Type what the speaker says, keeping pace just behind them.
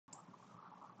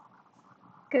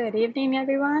Good evening,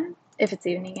 everyone, if it's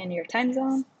evening in your time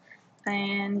zone.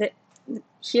 And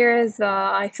here is,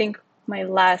 I think, my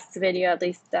last video, at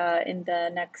least in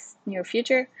the next near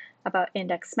future, about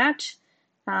index match,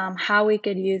 how we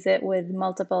could use it with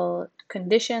multiple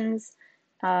conditions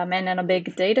and in a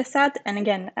big data set. And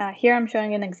again, here I'm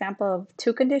showing an example of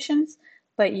 2 conditions,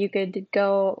 but you could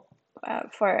go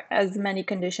for as many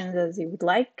conditions as you would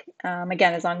like.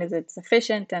 Again, as long as it's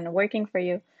efficient and working for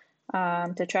you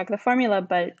to track the formula,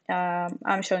 but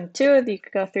I'm showing 2, you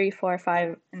could go 3, 4,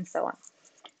 5, and so on.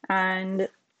 And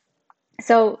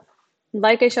so,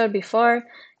 like I showed before,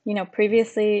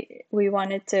 previously we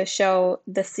wanted to show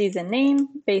the season name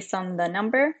based on the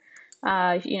number,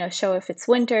 show if it's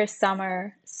winter,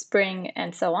 summer, spring,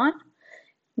 and so on.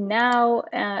 Now,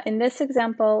 in this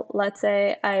example, let's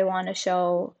say I want to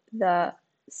show the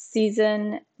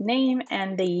season name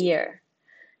and the year.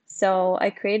 So I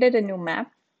created a new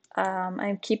map.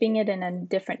 I'm keeping it in a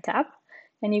different tab.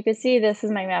 And you can see this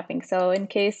is my mapping. So in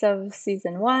case of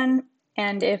season 1,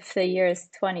 and if the year is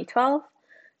 2012,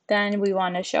 then we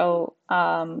want to show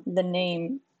the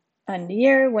name and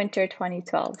year, winter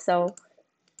 2012. So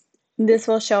this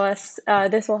will show us,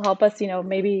 this will help us,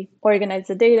 maybe organize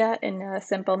the data in a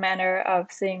simple manner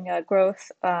of seeing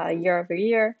growth year over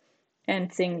year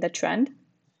and seeing the trend.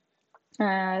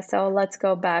 So let's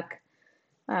go back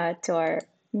to our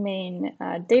main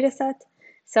data set.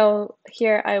 So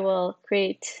here I will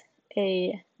create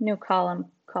a new column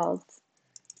called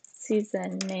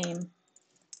season name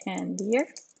and year.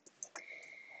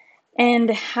 And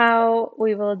how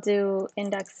we will do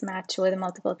index match with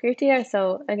multiple criteria.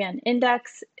 So again,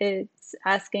 index is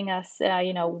asking us,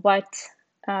 what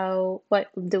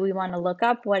do we want to look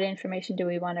up? What information do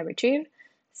we want to retrieve?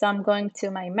 So I'm going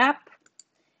to my map.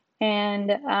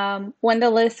 And when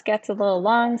the list gets a little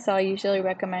long, so I usually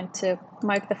recommend to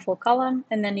mark the full column.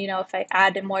 And then, if I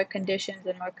add more conditions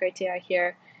and more criteria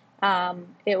here,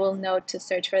 it will know to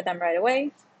search for them right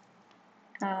away.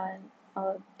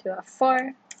 I'll do a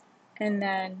 4, and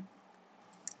then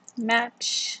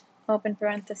match, open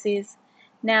parentheses.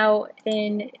 Now,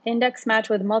 in index match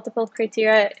with multiple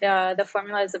criteria, the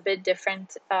formula is a bit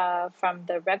different from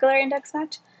the regular index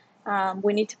match.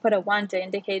 We need to put a 1 to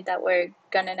indicate that we're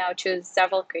going to now choose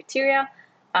several criteria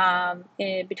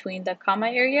in between the comma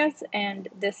areas, and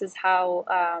this is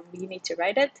how you need to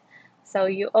write it. So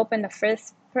you open the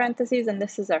first parentheses, and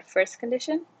this is our first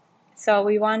condition. So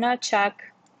we want to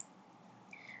check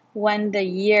when the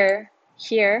year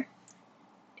here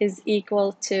is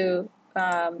equal to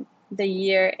the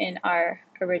year in our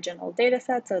original data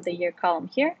set, so the year column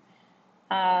here.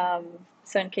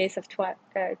 So in case of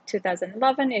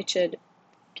 2011, it should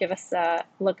give us a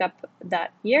look up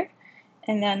that year.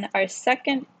 And then our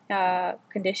second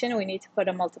condition, we need to put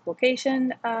a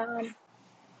multiplication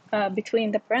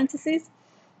between the parentheses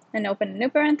and open a new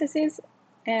parentheses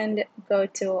and go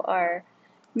to our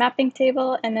mapping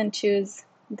table and then choose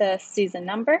the season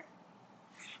number.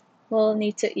 We'll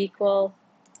need to equal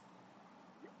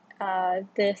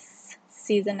this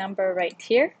season number right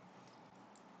here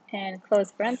and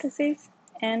close parentheses,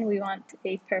 and we want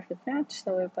a perfect match,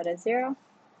 so we'll put a 0,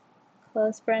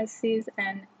 close parentheses,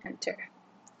 and enter.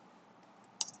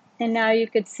 And now you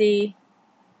could see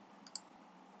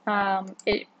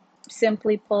it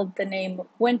simply pulled the name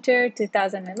winter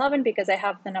 2011 because I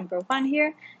have the number 1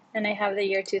 here and I have the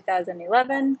year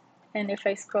 2011. And if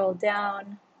I scroll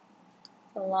down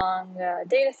along the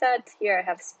data set, here I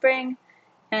have spring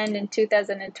and in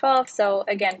 2012. So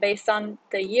again, based on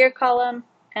the year column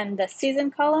and the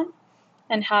season column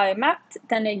and how I mapped,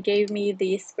 then it gave me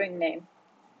the spring name.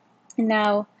 And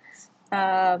now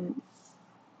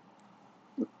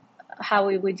how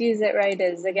we would use it, right,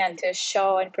 is again to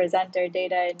show and present our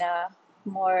data in a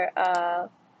more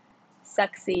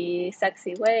sexy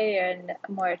way and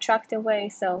a more attractive way.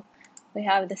 So we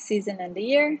have the season and the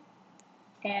year,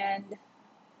 and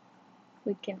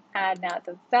we can add now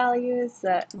the values,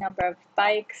 the number of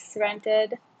bikes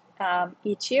rented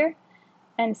each year,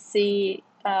 and see,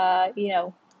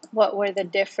 what were the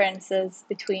differences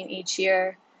between each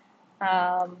year.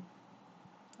 One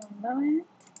moment.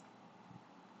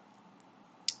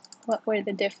 What were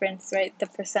the difference, right? The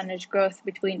percentage growth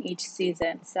between each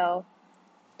season. So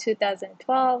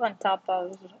 2012 on top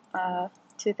of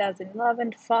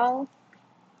 2011 fall.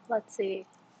 Let's see.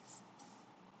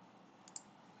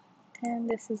 And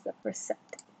this is the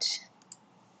percentage.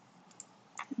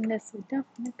 And this we don't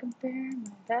want to compare,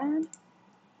 my bad.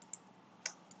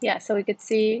 Yeah, so we could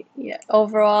see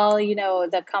overall,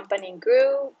 the company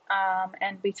grew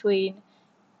and between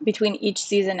each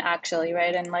season actually,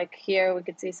 right? And like here we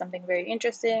could see something very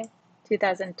interesting.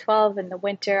 2012 in the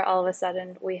winter, all of a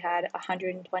sudden we had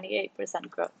 128%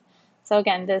 growth. So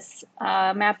again, this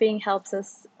mapping helps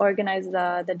us organize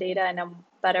the data in a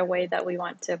better way that we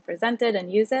want to present it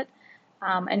and use it,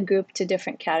 and group to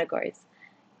different categories.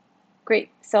 Great.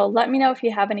 So let me know if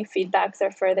you have any feedbacks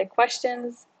or further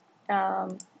questions.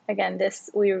 Again,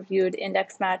 we reviewed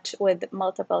index match with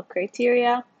multiple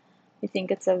criteria. I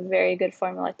think it's a very good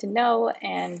formula to know,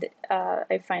 and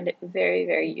I find it very,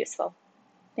 very useful.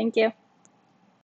 Thank you.